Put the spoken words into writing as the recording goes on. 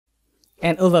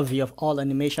An overview of all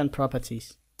animation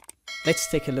properties. Let's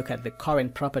take a look at the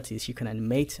current properties you can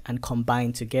animate and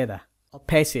combine together.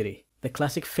 Opacity. The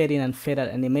classic fade in and fade out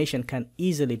animation can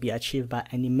easily be achieved by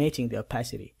animating the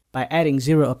opacity. By adding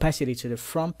 0 opacity to the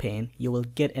front pane, you will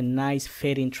get a nice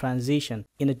fade-in transition.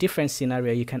 In a different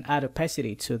scenario, you can add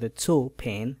opacity to the tool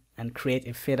pane and create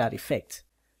a fade-out effect.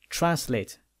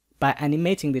 Translate. By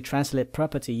animating the translate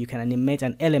property, you can animate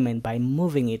an element by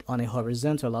moving it on a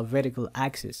horizontal or vertical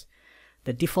axis.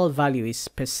 The default value is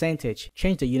 %.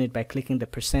 Change the unit by clicking the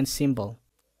 % symbol.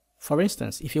 For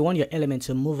instance, if you want your element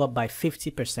to move up by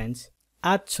 50%,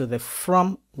 add to the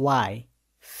from Y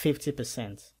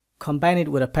 50%. Combine it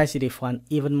with opacity for an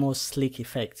even more sleek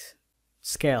effect.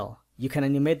 Scale. You can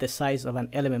animate the size of an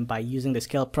element by using the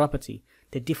scale property.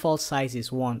 The default size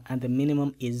is 1 and the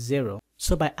minimum is 0.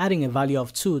 So by adding a value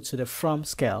of 2 to the from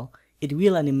scale, it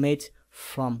will animate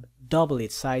from double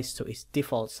its size to its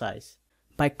default size.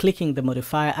 By clicking the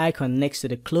modifier icon next to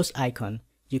the close icon,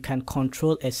 you can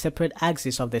control a separate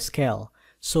axis of the scale,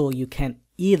 so you can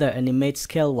either animate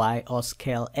scale Y or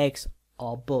scale X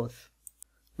or both.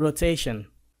 Rotation.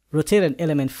 Rotate an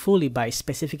element fully by a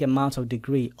specific amount of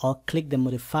degree or click the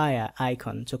modifier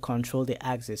icon to control the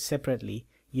axis separately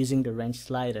using the wrench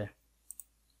slider.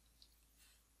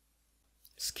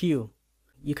 Skew.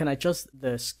 You can adjust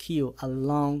the skew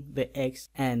along the X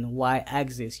and Y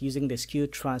axis using the skew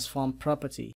transform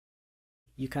property.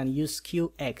 You can use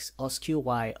skew X or skew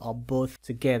Y or both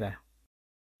together.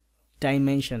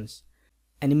 Dimensions.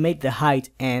 Animate the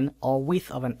height and or width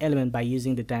of an element by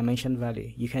using the dimension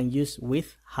value. You can use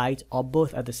width, height, or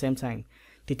both at the same time.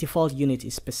 The default unit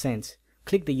is %.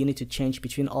 Click the unit to change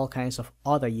between all kinds of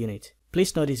other units.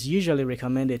 Please note it's usually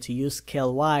recommended to use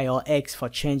scale Y or X for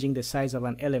changing the size of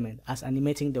an element, as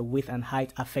animating the width and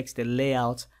height affects the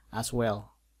layout as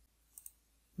well.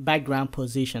 Background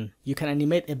position. You can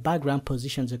animate a background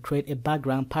position to create a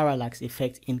background parallax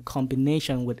effect in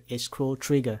combination with a scroll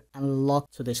trigger and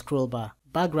lock to the scroll bar.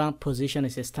 Background position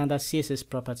is a standard CSS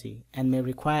property and may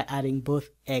require adding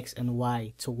both X and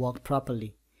Y to work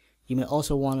properly. You may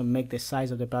also want to make the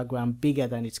size of the background bigger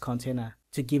than its container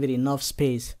to give it enough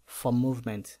space for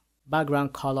movement.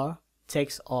 Background color,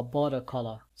 text or border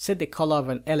color. Set the color of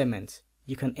an element.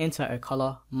 You can enter a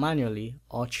color manually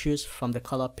or choose from the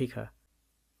color picker.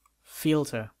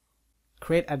 Filter.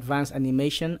 Create advanced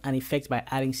animation and effects by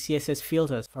adding CSS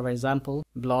filters, for example,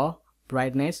 blur,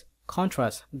 brightness,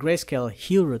 contrast, grayscale,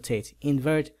 hue rotate,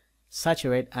 invert,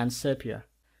 saturate, and sepia.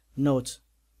 Note: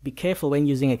 be careful when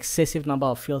using excessive number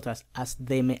of filters as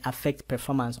they may affect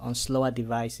performance on slower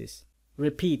devices.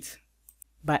 Repeat.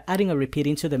 By adding a repeat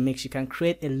into the mix, you can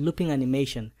create a looping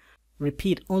animation.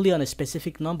 Repeat only on a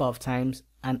specific number of times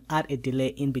and add a delay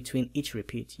in between each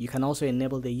repeat. You can also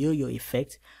enable the yo-yo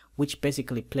effect, which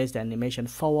basically plays the animation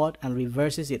forward and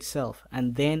reverses itself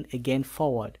and then again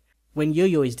forward. When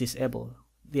yo-yo is disabled,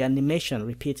 the animation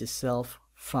repeats itself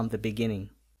from the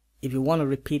beginning. If you want to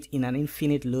repeat in an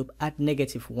infinite loop, add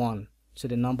 -1 to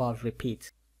the number of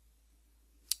repeats.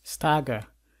 Stagger.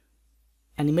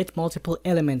 Animate multiple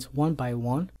elements one by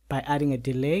one by adding a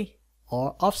delay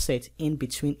or offset in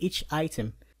between each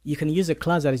item. You can use a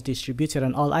class that is distributed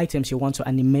on all items you want to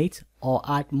animate or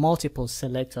add multiple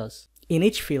selectors. In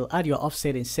each field, add your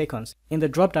offset in seconds. In the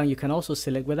drop-down, you can also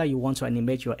select whether you want to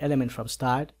animate your element from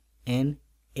start, end,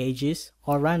 edges,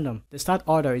 or random. The start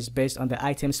order is based on the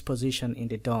item's position in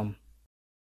the DOM.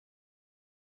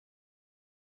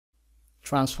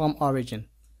 Transform origin.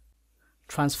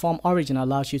 Transform origin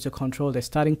allows you to control the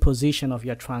starting position of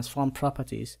your transform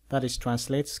properties, that is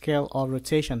translate, scale, or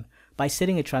rotation, by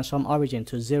setting a transform origin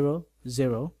to 0,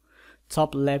 0,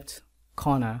 top left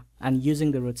corner, and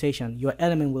using the rotation, your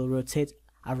element will rotate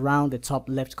around the top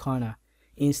left corner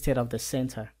instead of the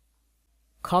center.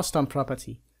 Custom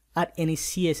property. Add any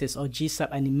CSS or GSAP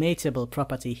animatable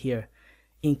property here.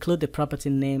 Include the property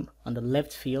name on the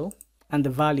left field and the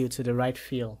value to the right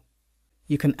field.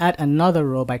 You can add another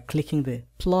row by clicking the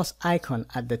plus icon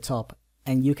at the top,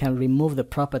 and you can remove the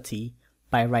property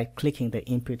by right-clicking the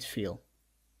input field.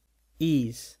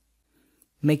 Ease.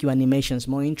 Make your animations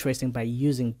more interesting by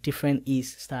using different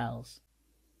ease styles.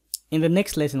 In the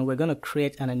next lesson, we're going to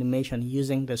create an animation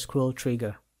using the scroll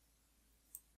trigger.